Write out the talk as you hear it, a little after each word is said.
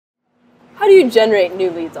do you generate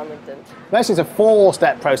new leads on LinkedIn? This is a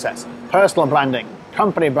 4-step process: personal branding,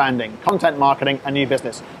 company branding, content marketing, and new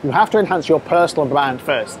business. You have to enhance your personal brand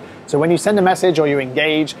first. So when you send a message or you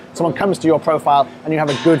engage, someone comes to your profile and you have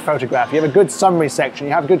a good photograph, you have a good summary section,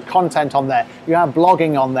 you have good content on there, you have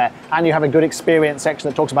blogging on there, and you have a good experience section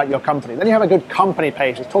that talks about your company. Then you have a good company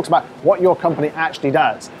page that talks about what your company actually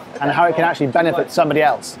does and how it can actually benefit somebody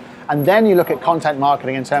else. And then you look at content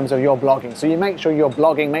marketing in terms of your blogging. So you make sure you're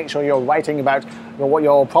blogging, make sure you're writing about what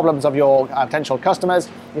your problems of your potential customers,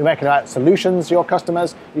 you're making about solutions to your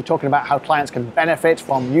customers, you're talking about how clients can benefit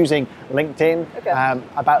from using LinkedIn,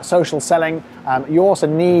 about social selling. You also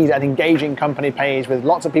need an engaging company page with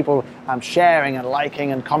lots of people sharing and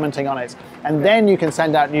liking and commenting on it. And then you can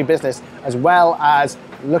send out new business, as well as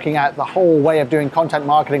looking at the whole way of doing content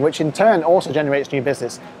marketing, which in turn also generates new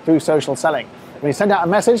business through social selling. When you send out a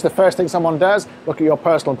message, the first thing someone does, look at your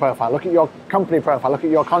personal profile, look at your company profile, look at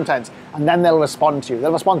your content, and then they'll respond to you.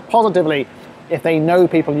 They'll respond positively if they know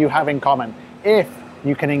people you have in common, if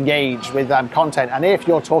you can engage with content, and if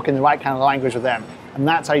you're talking the right kind of language with them. And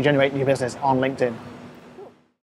that's how you generate new business on LinkedIn.